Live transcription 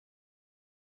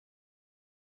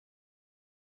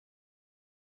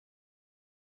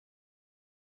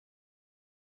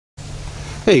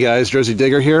Hey guys, Jersey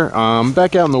Digger here.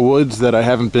 Back out in the woods that I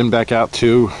haven't been back out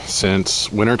to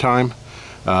since wintertime.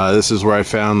 This is where I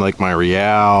found like my Real,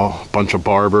 a bunch of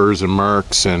Barbers and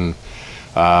Mercs, and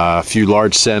a few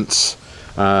large scents.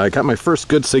 I got my first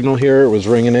good signal here. It was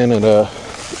ringing in at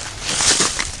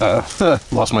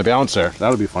lost my balance there. That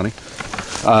would be funny.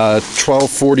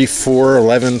 1244,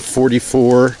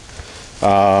 1144,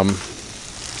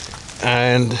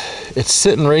 and it's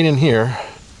sitting right in here.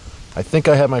 I think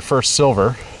I had my first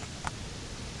silver.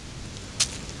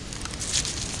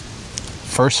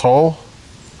 First hole,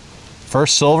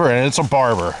 first silver, and it's a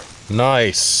Barber.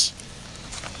 Nice.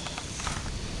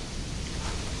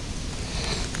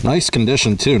 Nice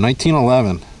condition too,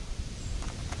 1911.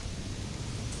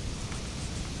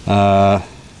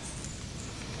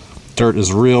 Dirt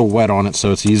is real wet on it,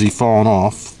 so it's easy falling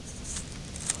off.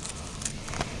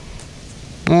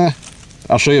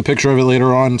 I'll show you a picture of it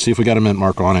later on and see if we got a mint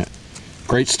mark on it.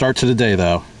 Great start to the day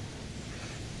though.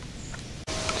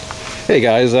 Hey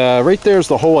guys, right there's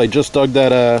the hole I just dug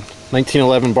that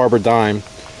 1911 Barber dime.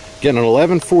 Getting an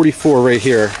 1144 right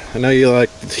here. I know you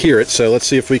like to hear it, so let's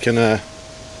see if we can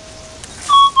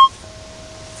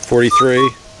 43,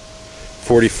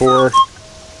 44,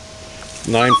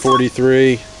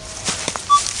 943,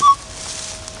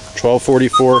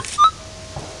 1244,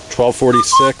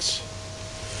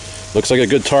 1246. Looks like a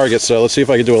good target, so let's see if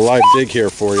I can do a live dig here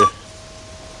for you.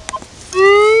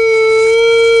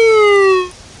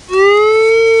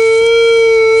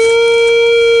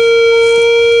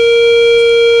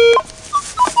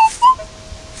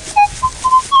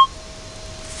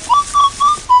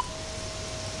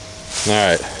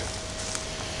 Alright,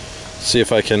 see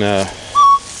if I can get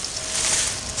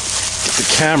the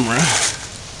camera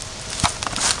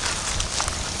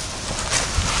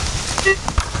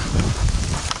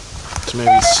to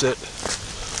maybe sit.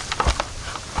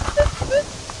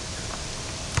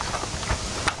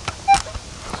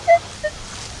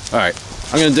 Alright,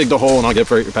 I'm going to dig the hole and I'll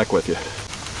get right back with you.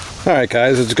 Alright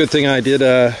guys, it's a good thing I did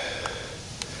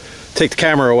take the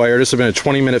camera away, or this would have been a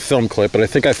 20-minute film clip, but I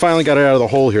think I finally got it out of the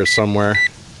hole here somewhere.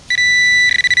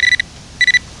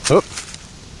 Oh,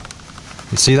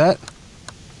 you see that?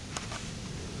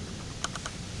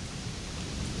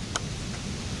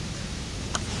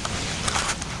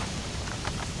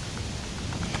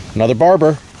 Another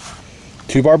Barber.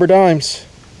 2 Barber dimes.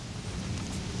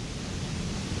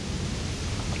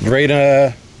 Right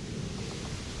a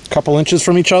couple inches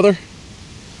from each other.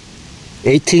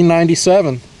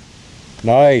 1897.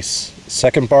 Nice.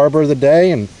 Second Barber of the day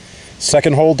and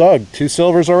second hole dug. 2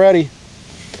 silvers already.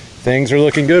 Things are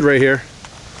looking good right here.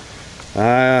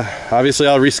 Obviously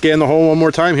I'll rescan the hole one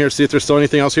more time here, see if there's still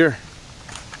anything else here.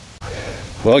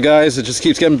 Well guys, it just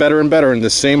keeps getting better and better in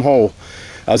this same hole.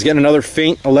 I was getting another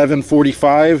faint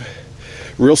 1145.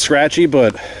 Real scratchy,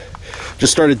 but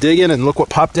just started digging and look what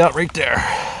popped out right there.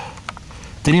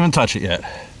 Didn't even touch it yet.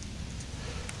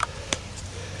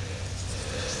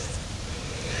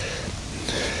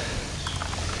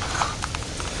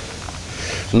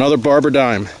 Another Barber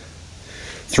dime.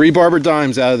 3 Barber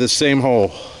dimes out of this same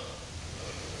hole.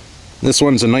 This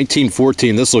one's a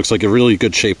 1914. This looks like a really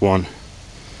good shape one.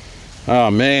 Oh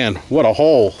man, what a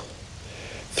hole.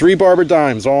 3 Barber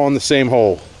dimes all in the same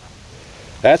hole.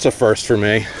 That's a first for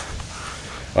me.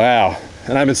 Wow.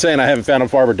 And I've been saying I haven't found a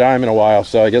Barber dime in a while,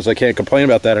 so I guess I can't complain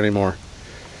about that anymore.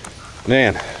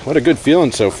 Man, what a good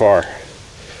feeling so far.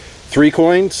 3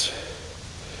 coins,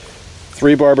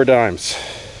 3 Barber dimes.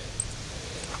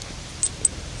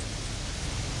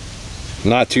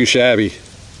 Not too shabby.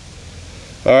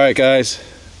 Alright guys,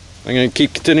 I'm going to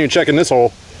keep continuing checking this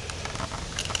hole.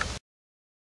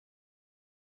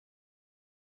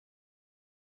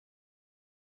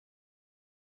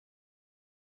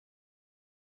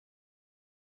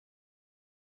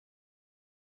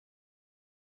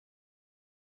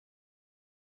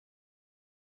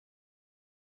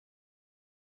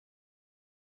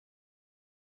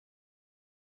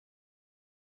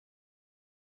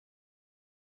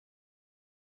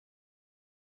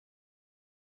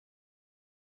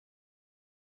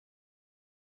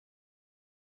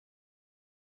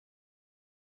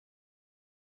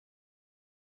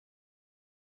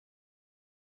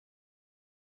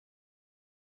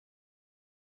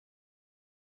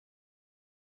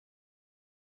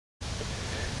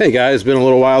 Hey guys, it's been a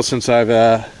little while since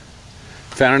I've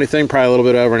found anything, probably a little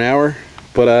bit over an hour,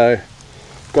 but I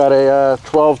got a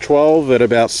 12-12 at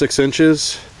about 6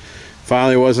 inches.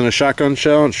 Finally wasn't a shotgun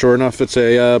shell, and sure enough it's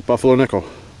a buffalo nickel.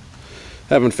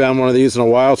 Haven't found one of these in a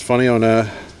while. It's funny, on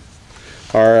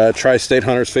our Tri-State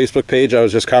Hunters Facebook page, I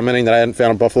was just commenting that I hadn't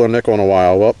found a buffalo nickel in a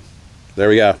while. Well, there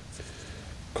we go.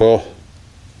 Cool.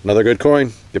 Another good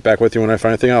coin. Get back with you when I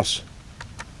find anything else.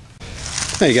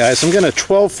 Hey guys, I'm getting a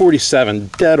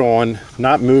 1247 dead on,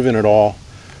 not moving at all.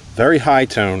 Very high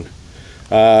tone.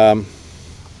 I've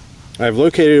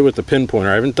located it with the pinpointer.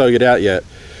 I haven't dug it out yet,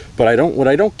 but what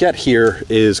I don't get here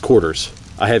is quarters.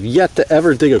 I have yet to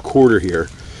ever dig a quarter here.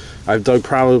 I've dug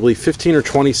probably 15 or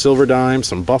 20 silver dimes,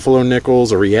 some buffalo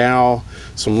nickels, a real,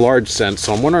 some large cents.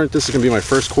 So I'm wondering if this is going to be my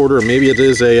first quarter, or maybe it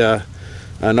is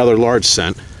another large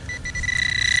cent.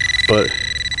 But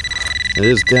it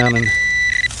is down in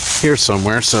here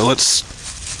somewhere, so let's...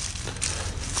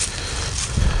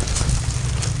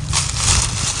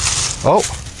 Oh,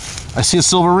 I see a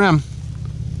silver rim.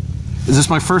 Is this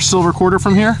my first silver quarter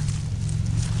from here?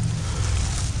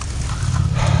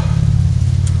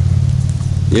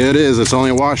 Yeah, it is. It's only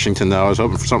in Washington, though. I was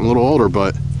hoping for something a little older,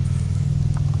 but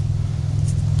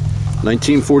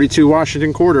 1942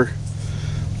 Washington quarter.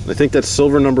 I think that's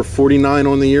silver number 49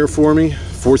 on the year for me.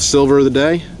 Fourth silver of the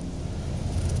day.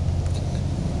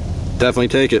 Definitely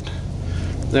take it.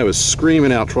 That was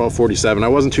screaming out 1247. I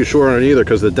wasn't too sure on it either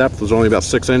because the depth was only about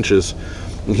 6 inches.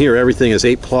 And here everything is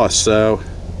 8+, so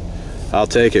I'll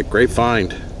take it. Great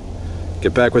find.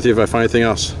 Get back with you if I find anything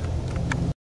else.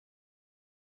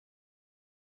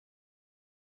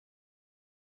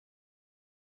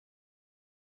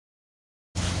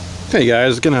 Hey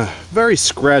guys, getting a very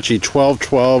scratchy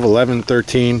 12-12,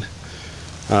 11-13.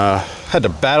 Had to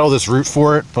battle this root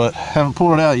for it, but haven't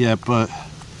pulled it out yet, but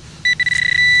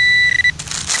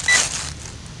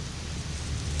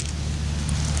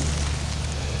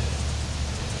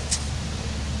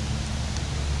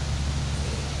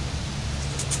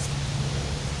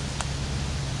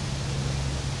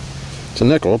it's a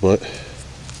nickel, but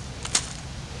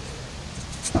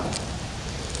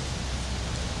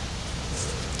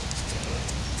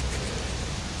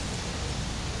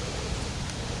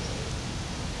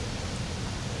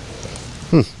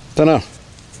don't know.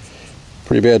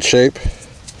 Pretty bad shape.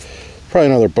 Probably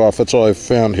another buff. That's all I've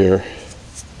found here.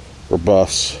 Or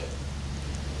buffs.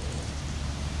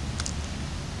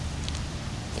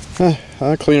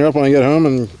 I'll clean her up when I get home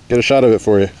and get a shot of it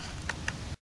for you.